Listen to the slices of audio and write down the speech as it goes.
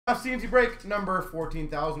CNC break number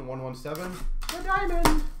 14,117. The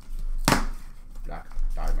diamond. Black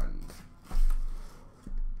diamond.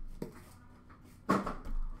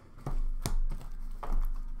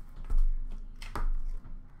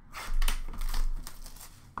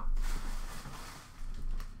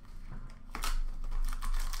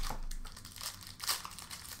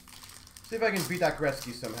 See if I can beat that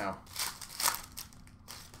Gretzky somehow.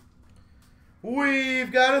 We've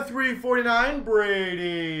got a 349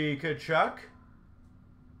 Brady Tkachuk.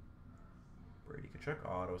 Brady Tkachuk,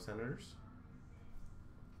 Auto Senators.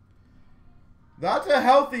 That's a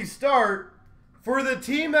healthy start for the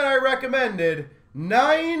team that I recommended.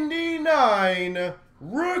 99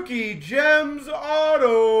 Rookie Gems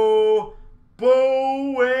Auto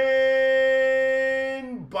Bowen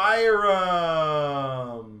Byram.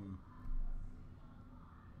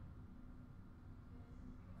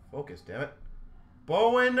 Focus, damn it.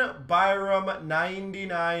 Bowen Byram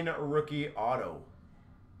 99 Rookie Auto.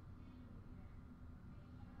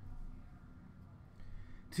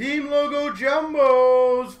 Team logo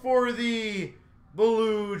jumbos for the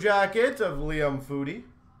Blue Jackets of Liam Foudy.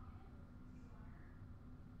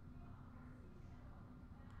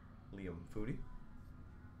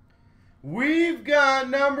 We've got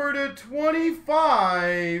number to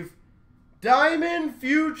 25 Diamond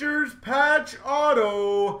Futures Patch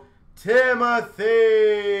Auto Timothy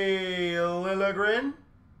Liljegren.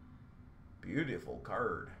 Beautiful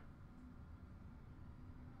card.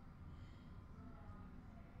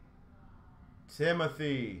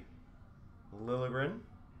 Timothy Liljegren.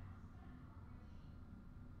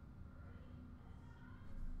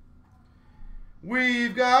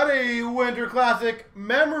 We've got a Winter Classic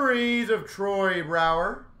Memories of Troy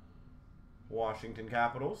Brouwer, Washington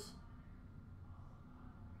Capitals.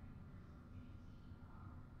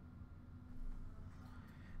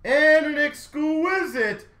 And an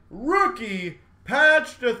exquisite rookie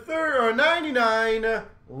patch to 99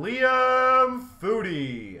 Liam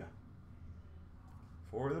Foudy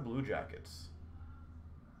for the Blue Jackets.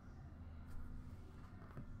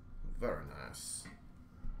 Very nice.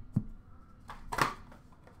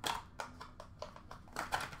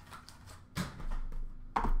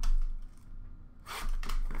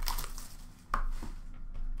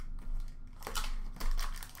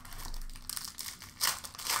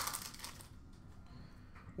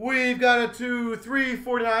 We've got a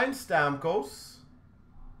 349 Stamkos,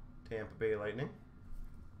 Tampa Bay Lightning.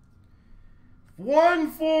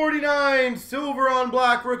 149 silver on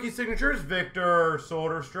black rookie signatures, Victor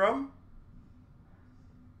Soderstrom.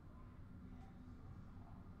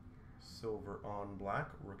 Silver on black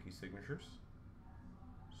rookie signatures,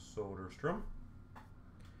 Soderstrom.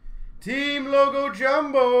 Team logo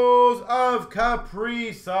jumbos of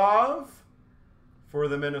Kaprizov for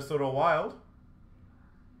the Minnesota Wild.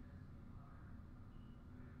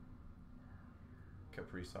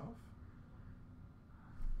 Kaprizov.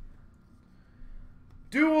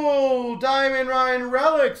 Dual Diamond Ryan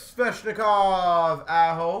Relics Svechnikov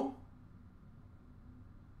Aho,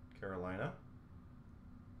 Carolina.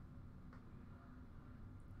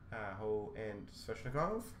 Aho and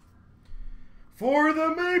Svechnikov. For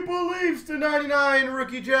the Maple Leafs to 99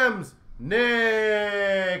 Rookie Gems,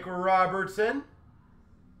 Nick Robertson.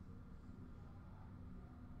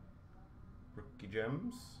 Rookie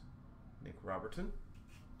Gems, Nick Robertson.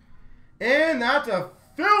 And that's a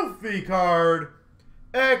filthy card.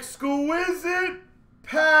 Exquisite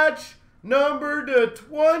patch number to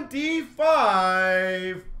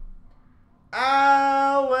 25.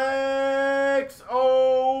 Alex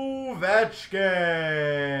Ovechkin.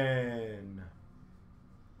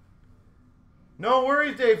 No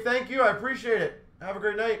worries, Dave. Thank you. I appreciate it. Have a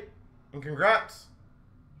great night. And congrats.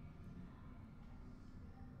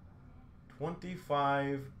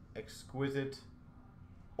 25 exquisite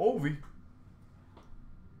Ovi.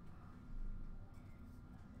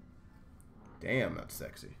 Damn, that's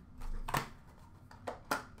sexy.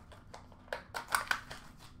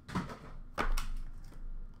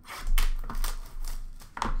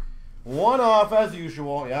 One off as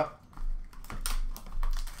usual, yep.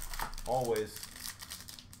 Always.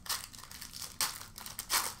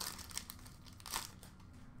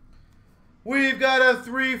 We've got a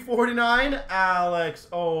 349 Alex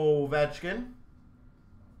Ovechkin.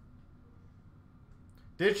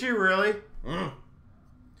 Did she really?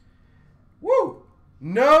 Woo!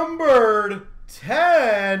 Numbered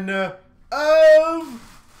 10 of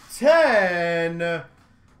 10.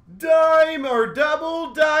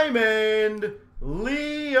 Double diamond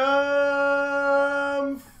Liam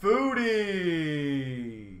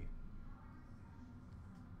Foudy.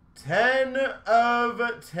 10 of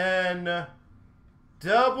 10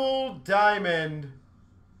 Double diamond,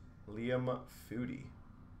 Liam Foodie.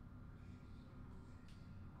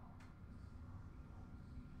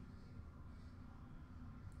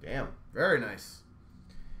 Damn, very nice.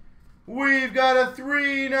 We've got a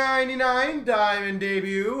 $3.99 diamond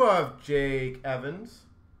debut of Jake Evans.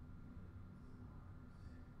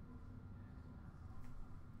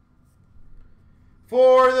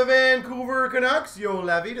 For the Vancouver Canucks, Yo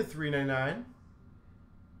Levy to $3.99.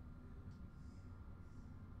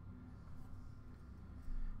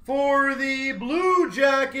 For the Blue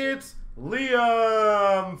Jackets,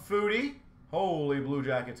 Liam Foodie. Holy Blue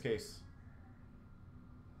Jackets case.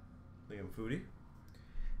 Liam Foodie.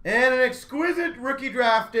 And an exquisite rookie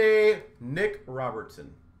draft day, Nick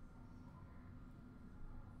Robertson.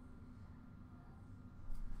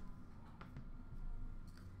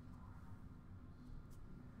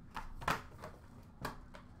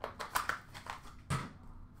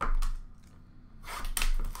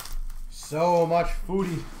 So much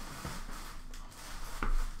Foodie.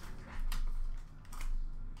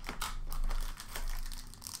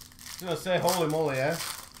 Just gonna say holy moly, eh?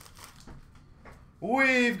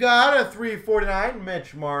 We've got a $3.49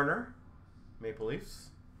 Mitch Marner, Maple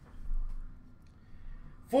Leafs.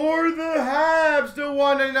 For the Habs to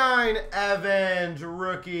 $1.99 Evans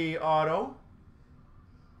rookie auto.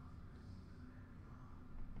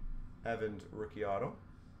 Evans rookie auto.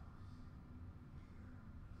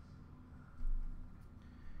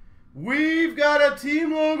 We've got a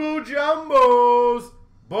team logo jumbos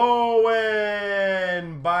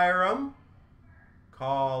Bowen Byram,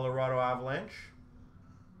 Colorado Avalanche.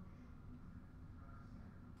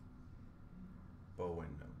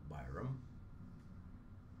 Bowen Byram.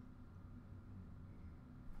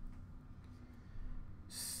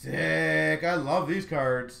 Sick. I love these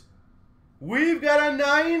cards. We've got a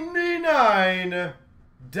 99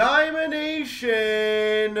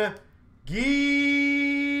 Diamondation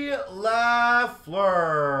Guy Lafleur.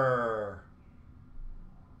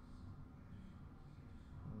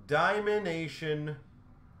 Diamondation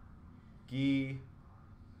Guy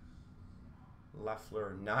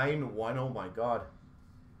Lafleur. 9-1. Oh my god.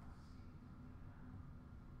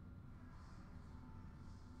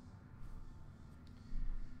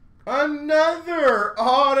 Another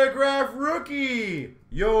autograph rookie.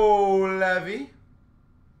 Yo Levy.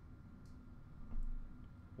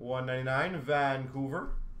 $1.99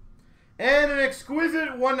 Vancouver. And an exquisite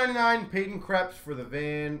 $1.99 Peyton Krebs for the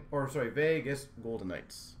Vegas Golden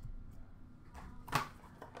Knights.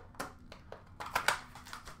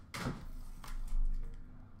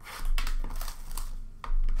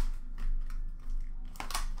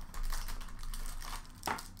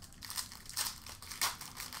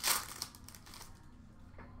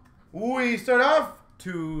 We start off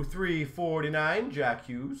to $3.49 Jack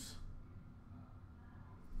Hughes.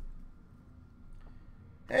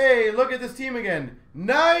 Hey, look at this team again.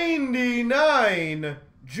 99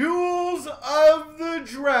 Jewels of the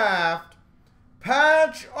Draft.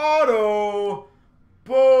 Patch auto.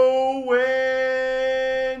 Bowen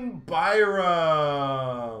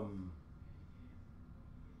Byram.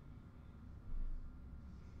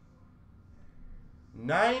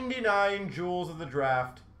 $99 Jewels of the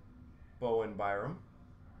Draft. Bowen Byram.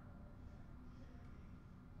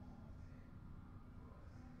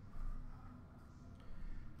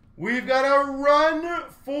 We've got a run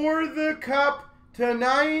for the cup to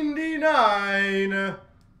 99.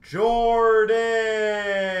 Jordan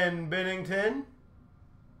Binnington.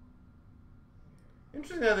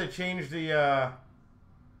 Interesting how they changed the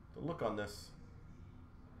look on this.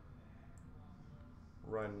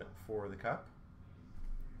 Run for the cup.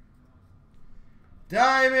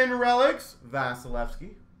 Diamond Relics,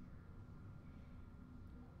 Vasilevsky.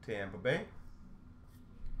 Tampa Bay.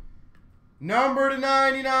 Number to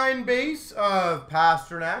 99 base of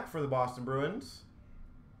Pasternak for the Boston Bruins.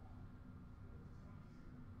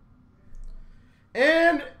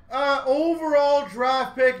 And overall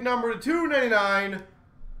draft pick number to 299,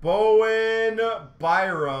 Bowen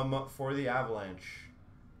Byram for the Avalanche.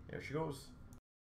 There she goes.